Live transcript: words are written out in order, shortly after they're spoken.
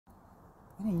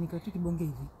Niko tu kibonge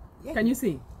hivi. Can you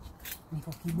see?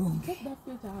 Niko kibonge. Take that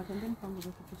filter out and then come with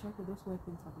the picture with those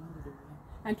weapons have landed over here.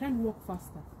 And try and walk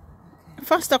faster. Okay.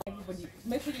 Faster. Everybody,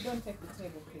 make sure you don't take the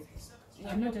table, please.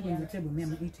 I'm not taking the table,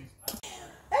 I'm eating.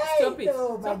 Stop it.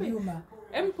 Oh, Stop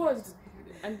it. Pause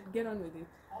and get on with it.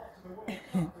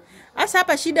 Asa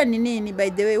hapa shida ni nini by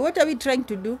the way? What are we trying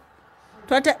to do?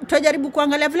 Tutajaribu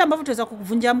kuangalia vile ambavyo tutaweza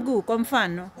kukuvunja mguu kwa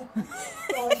mfano.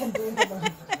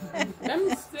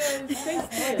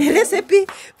 Recipe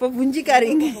for vunjika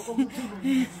ring.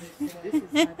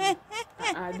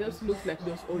 Those look like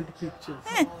those old pictures.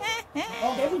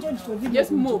 Okay,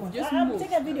 just move. Just move.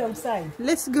 Take a video outside.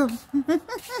 Let's go.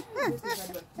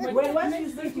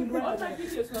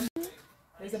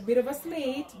 There's a bit of a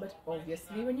slate, but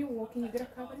obviously when you're walking, you gotta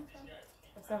cover it up.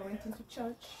 That's how I went into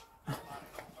church.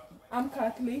 I'm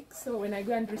Catholic, so when I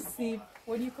go and receive,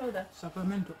 what do you call that?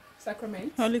 Sacrament.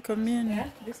 Holy Communion. Yeah,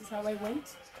 this is how I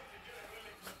went.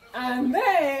 And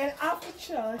then after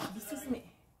church, this is me.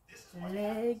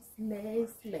 Legs,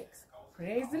 legs, legs.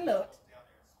 Praise the Lord.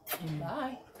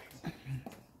 Bye.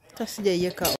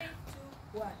 Tasijaiweka.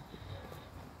 What?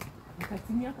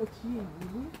 Katini hapo chini.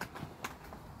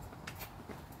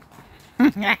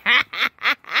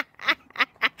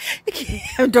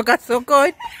 Mtoka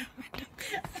sokoni.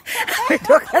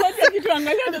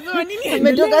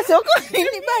 Umetoka sokoni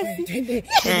ni basi.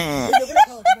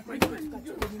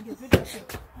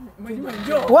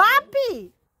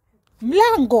 Wapi?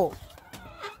 Mlango.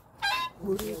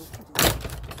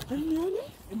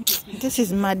 This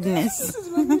is madness.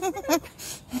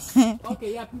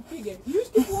 Okay, yeah, pige. You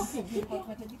keep walking.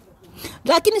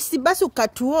 Lakini si basi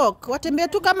ukatwalk. Watembea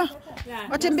tu kama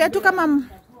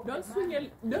Don't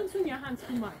swing your hands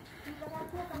too much.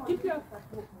 Keep your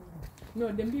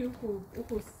No, dembi uko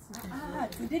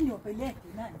Tudeni wapeleke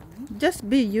nani? just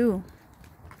be you.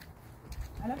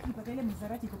 Alafu nipata ile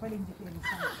mizarati iko pale nje pia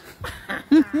sana.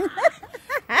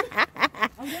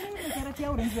 Angalia ile mizarati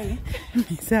au nje.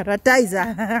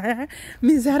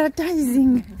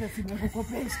 Mizaratizing.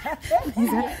 Simekukopesha.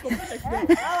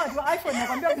 Hawa tu iPhone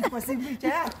nakwambia kuchukua simu picha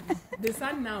yako. The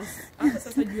sun now. Hapo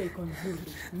sasa jua iko nzuri.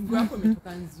 Mguu wako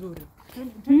umetoka nzuri.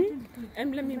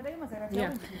 And let me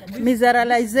yeah.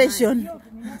 Mizaralization.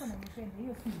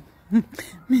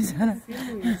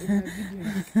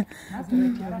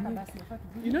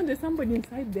 You know, there's somebody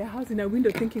inside their house in a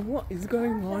window thinking, what is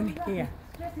going on here?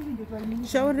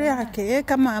 Shauri yake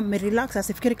kama amerelax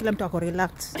asifikiri kila mtu ako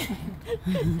relax.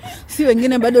 Si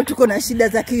wengine bado tuko na shida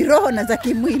za kiroho na za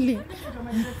kimwili.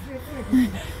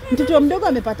 Mtoto mdogo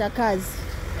amepata kazi.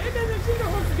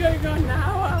 What's going on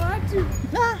now?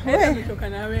 Wewe ametoka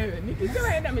na wewe.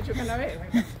 Nikisema Eda amechoka na wewe.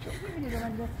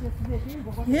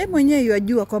 Yeye mwenyewe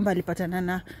yajua kwamba alipatana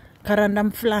na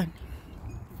karandam fulani.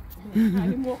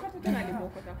 Alimuokota tena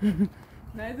alimuokota.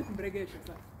 Naweza kubregesha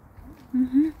sasa.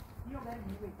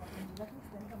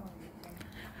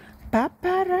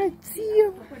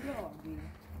 Paparazzi.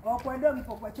 Kwa ndio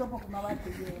mpo kwa chopo kuna watu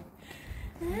leo.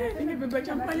 Nimebeba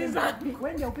champali zangu.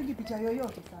 Wewe upige picha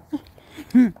yoyote sasa.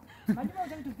 Majua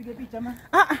unataka tupige picha ma?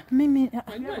 Mimi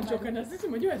Unajua choka na sisi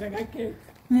mjua ataka keki.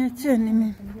 niachie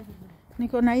mimi.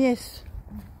 Niko na Yesu.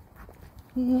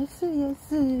 Yesu.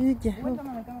 Wewe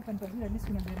kama kanta vile mimi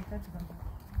kuna gari tatu kanta.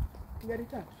 Gari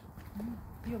tatu.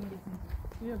 Hiyo mjezi.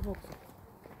 Hiyo box.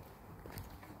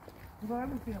 Ndio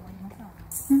hapo pia wanyama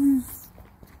sana.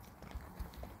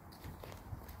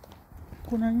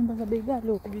 Kuna nyumba za bei ghali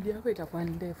huko. Video yako itakuwa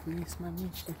ndefu,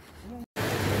 isimamishe.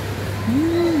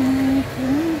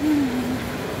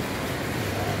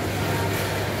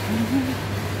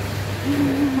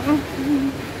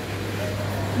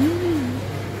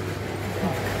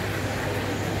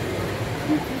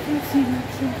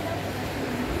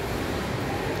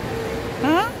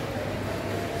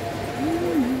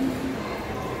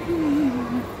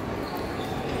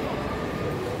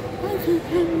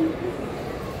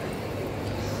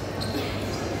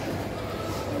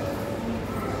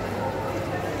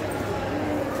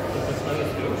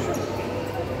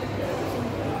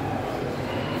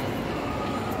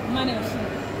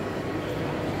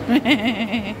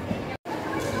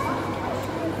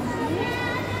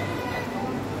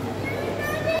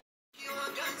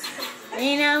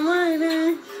 Nina